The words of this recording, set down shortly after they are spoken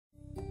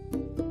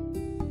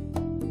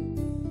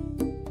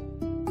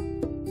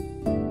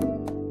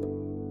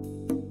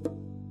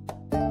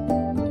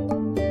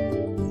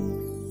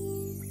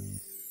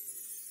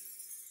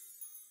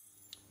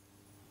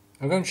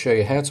going to show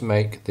you how to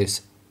make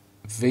this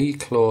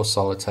V-claw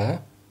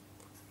solitaire,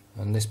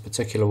 and this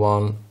particular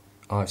one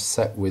I've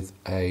set with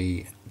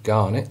a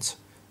garnet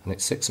and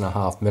it's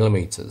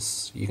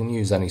 6.5mm. You can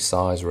use any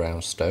size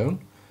round stone,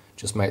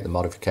 just make the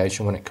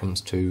modification when it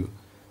comes to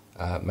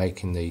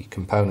making the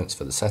components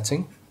for the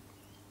setting.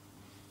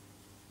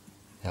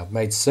 Now, I've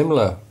made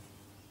similar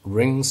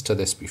rings to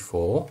this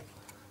before,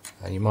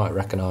 and you might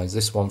recognise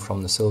this one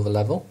from the silver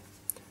level,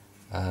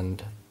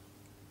 and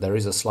there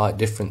is a slight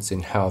difference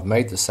in how I've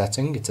made the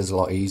setting. It is a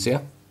lot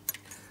easier,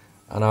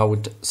 and I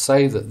would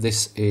say that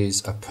this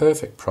is a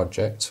perfect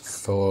project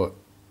for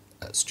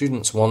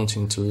students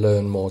wanting to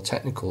learn more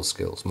technical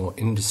skills, more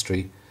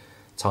industry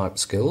type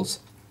skills,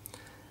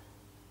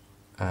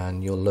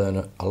 and you'll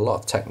learn a lot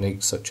of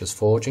techniques such as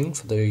forging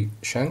for the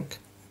shank,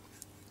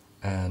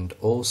 and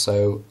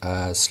also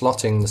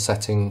slotting the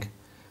setting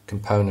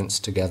components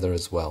together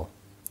as well.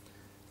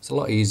 It's a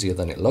lot easier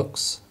than it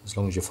looks as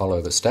long as you follow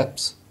the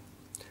steps.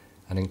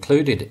 And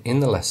included in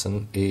the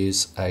lesson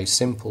is a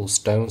simple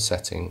stone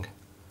setting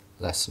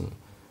lesson,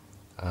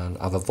 and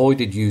I've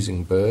avoided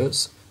using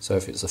burrs, so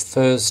if it's the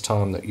first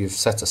time that you've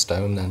set a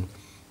stone, then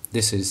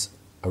this is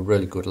a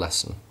really good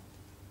lesson.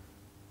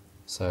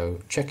 So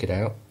check it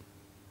out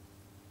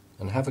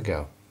and have a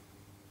go.